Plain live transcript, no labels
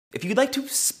If you'd like to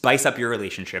spice up your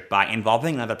relationship by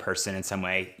involving another person in some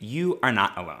way, you are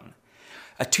not alone.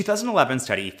 A 2011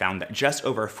 study found that just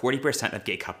over 40% of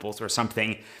gay couples were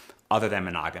something other than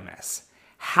monogamous.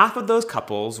 Half of those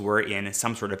couples were in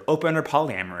some sort of open or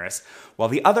polyamorous, while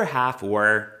the other half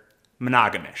were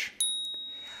monogamish.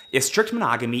 If strict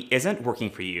monogamy isn't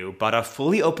working for you, but a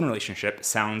fully open relationship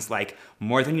sounds like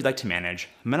more than you'd like to manage,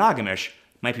 monogamish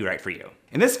might be right for you.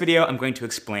 In this video, I'm going to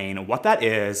explain what that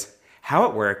is, how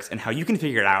it works, and how you can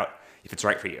figure it out if it's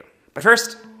right for you. But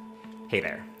first, hey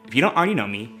there. If you don't already know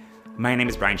me, my name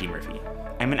is Brian G. Murphy.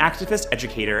 I'm an activist,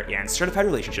 educator, and certified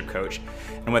relationship coach,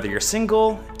 and whether you're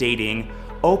single, dating,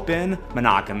 open,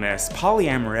 monogamous,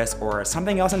 polyamorous, or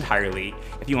something else entirely,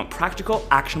 if you want practical,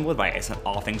 actionable advice on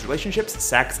all things relationships,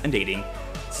 sex, and dating,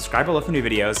 subscribe below for new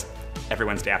videos every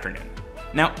Wednesday afternoon.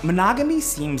 Now, monogamy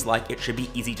seems like it should be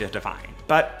easy to define,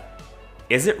 but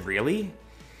is it really?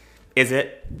 Is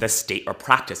it the state or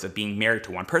practice of being married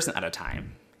to one person at a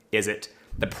time? Is it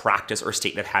the practice or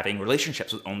state of having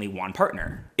relationships with only one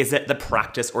partner? Is it the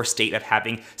practice or state of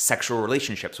having sexual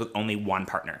relationships with only one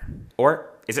partner? Or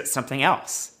is it something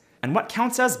else? And what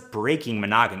counts as breaking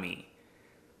monogamy?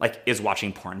 Like, is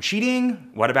watching porn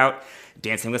cheating? What about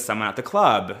dancing with someone at the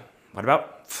club? What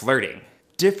about flirting?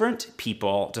 Different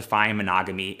people define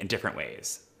monogamy in different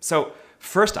ways. So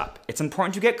first up, it's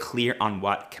important to get clear on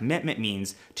what commitment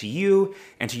means to you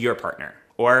and to your partner,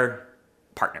 or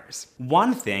partners.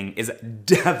 One thing is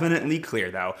definitely clear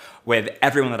though with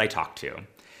everyone that I talk to.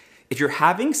 If you're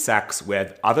having sex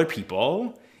with other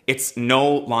people, it's no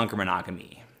longer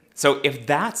monogamy. So if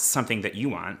that's something that you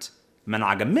want,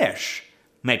 monogamish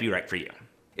might be right for you.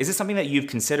 Is this something that you've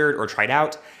considered or tried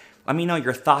out? Let me know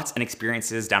your thoughts and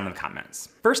experiences down in the comments.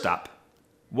 First up,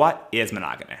 what is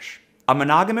monogamish? A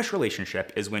monogamish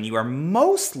relationship is when you are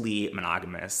mostly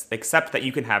monogamous, except that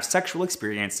you can have sexual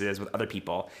experiences with other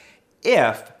people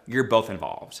if you're both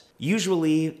involved.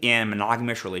 Usually in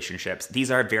monogamish relationships,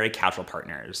 these are very casual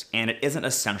partners, and it isn't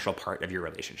a central part of your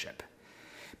relationship.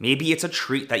 Maybe it's a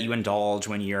treat that you indulge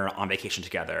when you're on vacation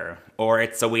together, or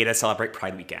it's a way to celebrate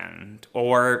Pride Weekend,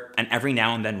 or an every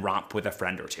now and then romp with a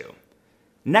friend or two.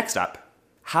 Next up,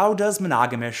 how does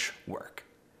monogamish work?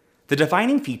 The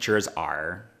defining features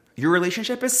are your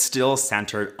relationship is still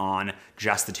centered on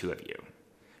just the two of you.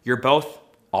 You're both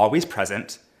always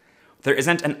present. There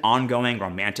isn't an ongoing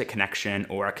romantic connection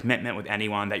or a commitment with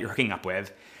anyone that you're hooking up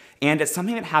with, and it's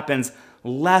something that happens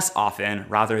less often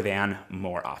rather than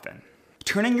more often.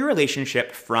 Turning your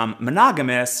relationship from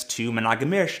monogamous to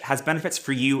monogamish has benefits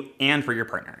for you and for your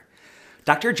partner.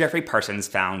 Dr. Jeffrey Parsons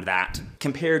found that,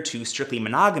 compared to strictly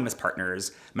monogamous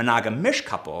partners, monogamish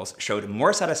couples showed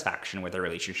more satisfaction with their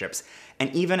relationships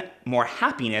and even more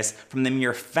happiness from the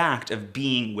mere fact of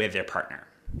being with their partner.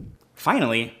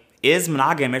 Finally, is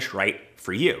monogamish right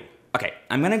for you? Okay,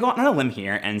 I'm gonna go out on a limb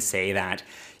here and say that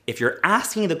if you're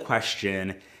asking the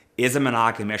question, is a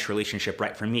monogamish relationship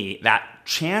right for me, that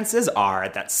chances are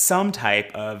that some type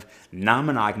of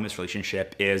non-monogamous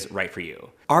relationship is right for you.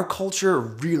 Our culture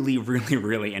really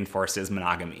enforces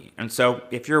monogamy. And so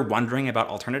if you're wondering about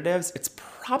alternatives, it's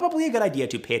probably a good idea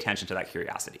to pay attention to that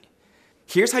curiosity.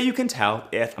 Here's how you can tell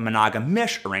if a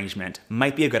monogamish arrangement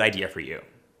might be a good idea for you.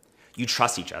 You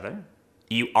trust each other.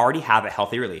 You already have a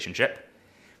healthy relationship.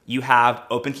 You have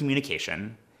open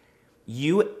communication.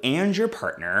 You and your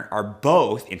partner are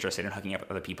both interested in hooking up with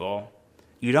other people.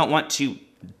 You don't want to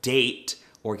date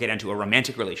or get into a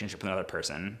romantic relationship with another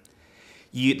person.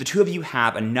 The two of you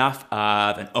have enough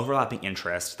of an overlapping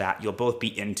interest that you'll both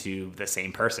be into the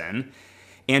same person,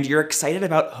 and you're excited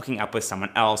about hooking up with someone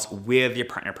else with your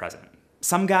partner present.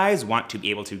 Some guys want to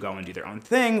be able to go and do their own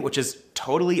thing, which is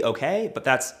totally okay, but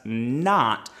that's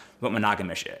not what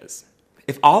monogamish is.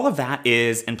 If all of that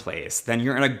is in place, then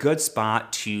you're in a good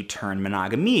spot to turn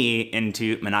monogamy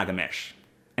into monogamish.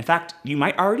 In fact, you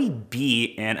might already be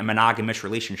in a monogamish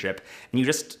relationship and you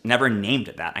just never named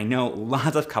it that. I know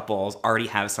lots of couples already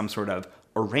have some sort of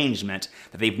arrangement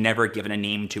that they've never given a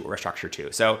name to or a structure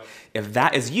to. So if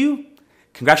that is you,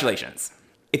 congratulations.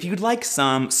 If you'd like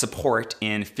some support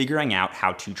in figuring out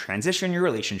how to transition your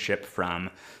relationship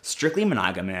from strictly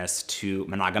monogamous to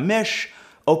monogamish,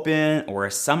 open, or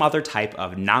some other type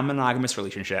of non-monogamous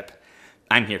relationship,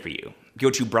 I'm here for you. Go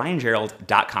to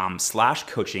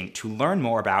briangerald.com/coaching to learn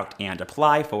more about and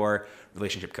apply for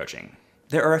relationship coaching.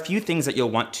 There are a few things that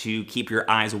you'll want to keep your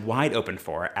eyes wide open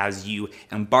for as you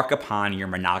embark upon your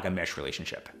monogamish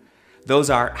relationship.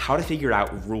 Those are how to figure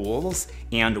out rules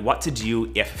and what to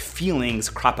do if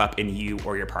feelings crop up in you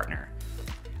or your partner.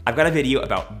 I've got a video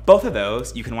about both of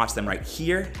those. You can watch them right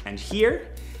here and here.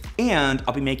 And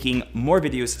I'll be making more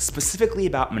videos specifically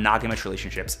about monogamish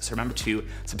relationships, so remember to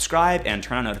subscribe and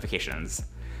turn on notifications.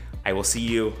 I will see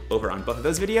you over on both of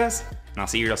those videos, and I'll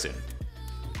see you real soon.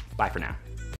 Bye for now.